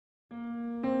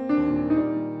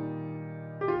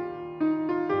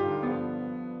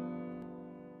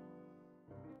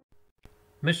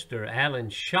Mr. Alan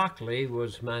Shockley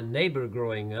was my neighbor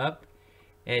growing up,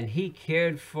 and he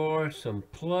cared for some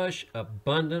plush,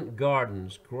 abundant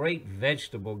gardens, great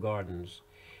vegetable gardens.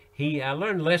 I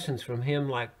learned lessons from him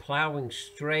like plowing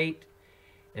straight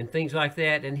and things like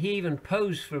that, and he even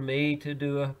posed for me to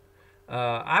do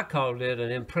I called it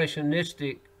an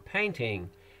impressionistic painting.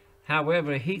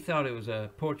 However, he thought it was a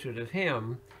portrait of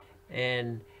him,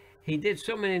 and he did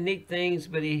so many neat things,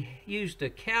 but he used a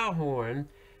cow horn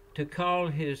to call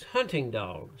his hunting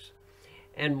dogs.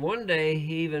 And one day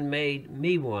he even made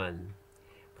me one.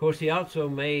 Of course, he also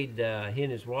made, he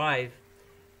and his wife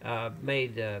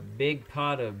made a big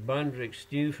pot of Bundrick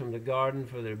stew from the garden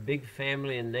for their big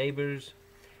family and neighbors.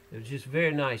 They were just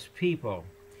very nice people.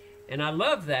 And I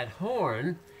love that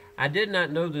horn. I did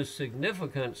not know the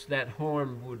significance that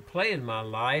horn would play in my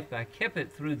life. I kept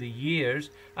it through the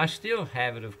years. I still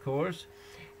have it, of course.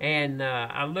 And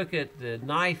I look at the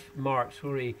knife marks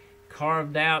where he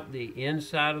carved out the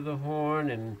inside of the horn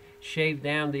and shaved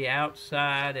down the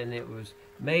outside, and it was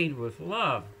made with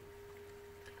love.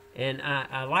 And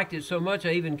I liked it so much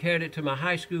I even carried it to my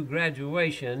high school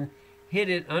graduation, hid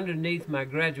it underneath my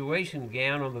graduation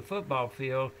gown on the football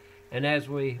field, and as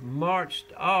we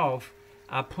marched off,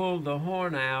 I pulled the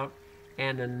horn out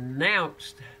and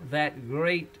announced that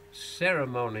great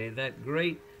ceremony, that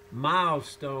great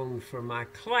milestone for my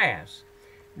class.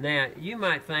 Now, you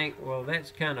might think, well,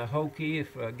 that's kind of hokey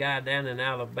for a guy down in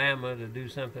Alabama to do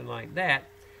something like that.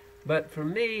 But for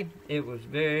me, it was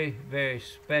very, very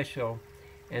special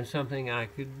and something I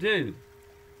could do.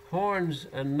 Horns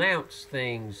announce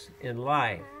things in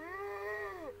life.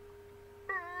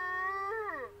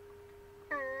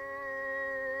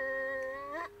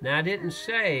 Now, I didn't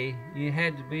say you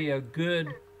had to be a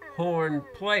good horn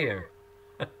player.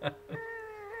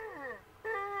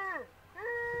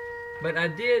 But I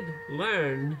did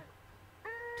learn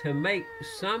to make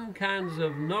some kinds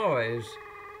of noise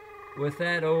with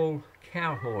that old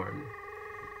cow horn.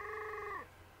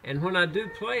 And when I do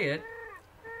play it,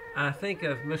 I think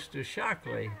of Mr.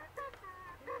 Shockley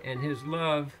and his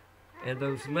love and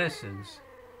those lessons.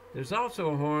 There's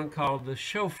also a horn called the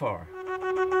shofar.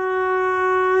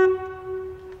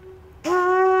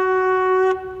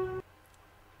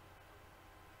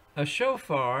 A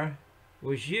shofar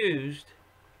was used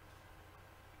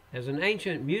as an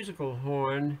ancient musical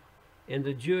horn in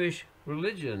the Jewish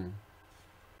religion.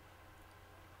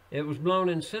 It was blown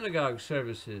in synagogue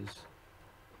services.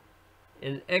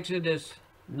 In Exodus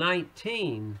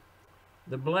 19,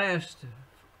 the blast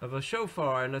of a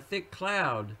shofar in a thick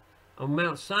cloud on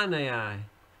Mount Sinai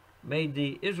made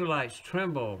the Israelites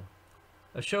tremble.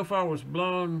 A shofar was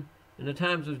blown in the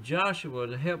times of Joshua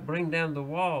to help bring down the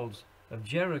walls of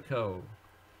Jericho.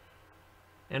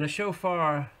 And a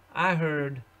shofar I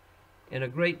heard in a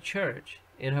great church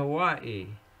in Hawaii.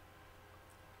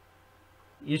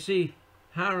 You see,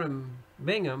 Hiram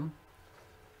Bingham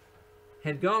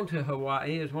had gone to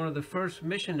Hawaii as one of the first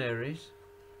missionaries.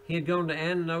 He had gone to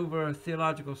Andover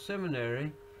Theological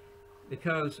Seminary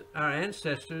because our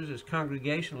ancestors as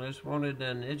Congregationalists wanted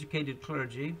an educated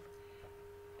clergy,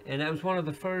 and that was one of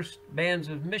the first bands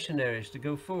of missionaries to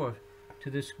go forth to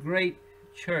this great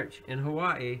church in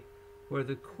Hawaii, where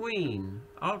the Queen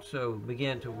also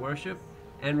began to worship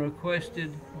and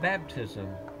requested baptism.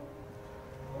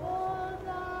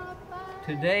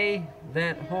 Today,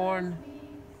 that horn,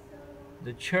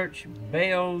 the church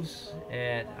bells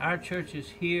at our churches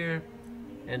here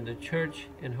and the church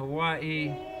in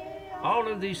Hawaii, all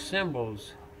of these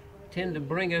symbols tend to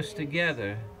bring us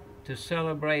together to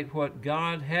celebrate what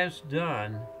God has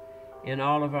done in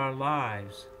all of our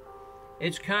lives.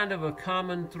 It's kind of a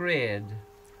common thread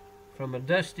from a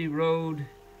dusty road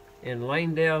in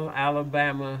Lanedale,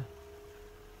 Alabama,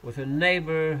 with a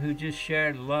neighbor who just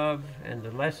shared love and the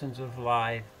lessons of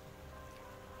life,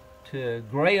 to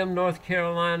Graham, North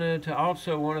Carolina, to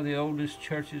also one of the oldest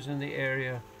churches in the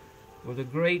area, with a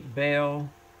great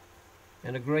bell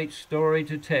and a great story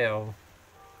to tell,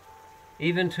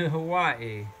 even to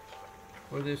Hawaii,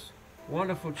 where this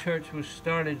wonderful church was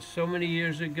started so many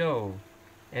years ago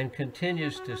and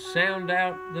continues to sound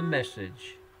out the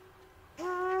message.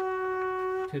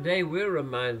 Today we're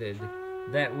reminded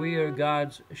that we are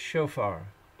God's shofar,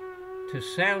 to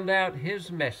sound out His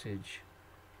message,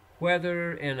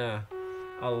 whether in a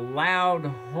loud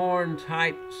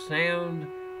horn-type sound,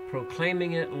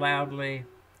 proclaiming it loudly,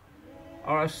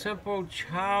 or a simple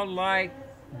childlike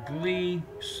glee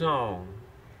song,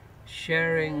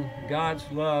 sharing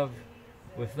God's love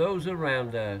with those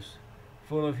around us,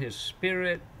 full of His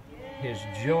Spirit His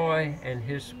joy, and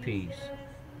His peace.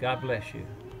 God bless you.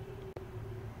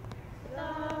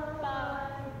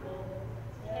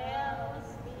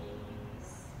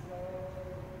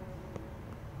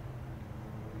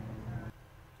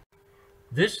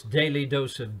 This daily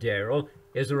dose of Daryl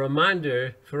is a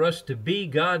reminder for us to be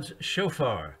God's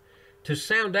shofar, to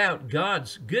sound out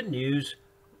God's good news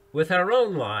with our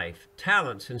own life,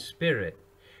 talents, and spirit.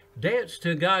 Dance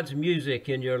to God's music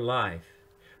in your life.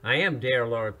 I am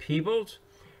Daryl R. Peebles.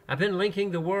 I've been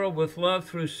linking the world with love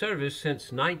through service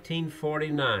since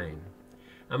 1949.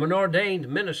 I'm an ordained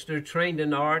minister trained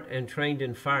in art and trained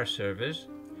in fire service.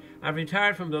 I've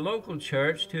retired from the local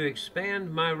church to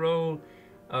expand my role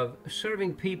of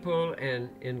serving people and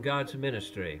in God's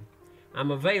ministry.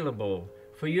 I'm available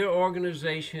for your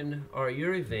organization or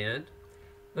your event.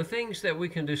 The things that we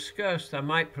can discuss I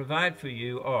might provide for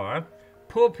you are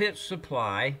pulpit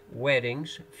supply,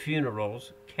 weddings,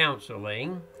 funerals,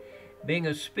 counseling, being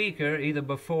a speaker either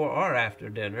before or after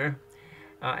dinner,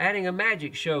 adding a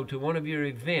magic show to one of your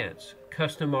events,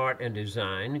 custom art and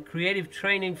design, creative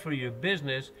training for your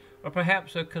business, or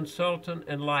perhaps a consultant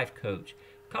and life coach.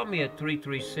 Call me at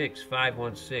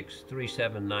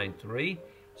 336-516-3793.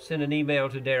 Send an email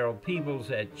to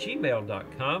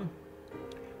darylpeebles@gmail.com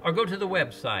or go to the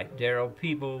website,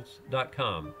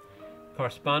 darylpeebles.com.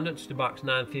 Correspondence to Box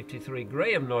 953,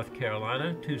 Graham, North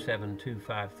Carolina,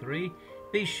 27253.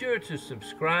 Be sure to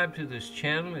subscribe to this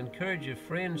channel. Encourage your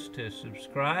friends to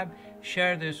subscribe.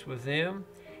 Share this with them.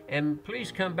 And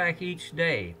please come back each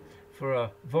day for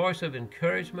a voice of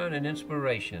encouragement and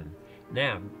inspiration.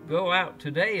 Now, go out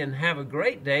today and have a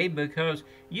great day, because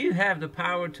you have the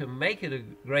power to make it a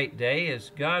great day,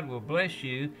 as God will bless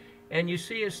you. And you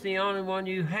see, it's the only one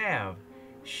you have.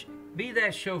 Be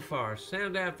that shofar,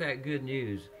 sound out that good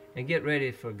news, and get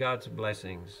ready for God's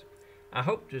blessings. I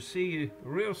hope to see you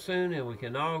real soon, and we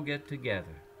can all get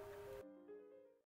together.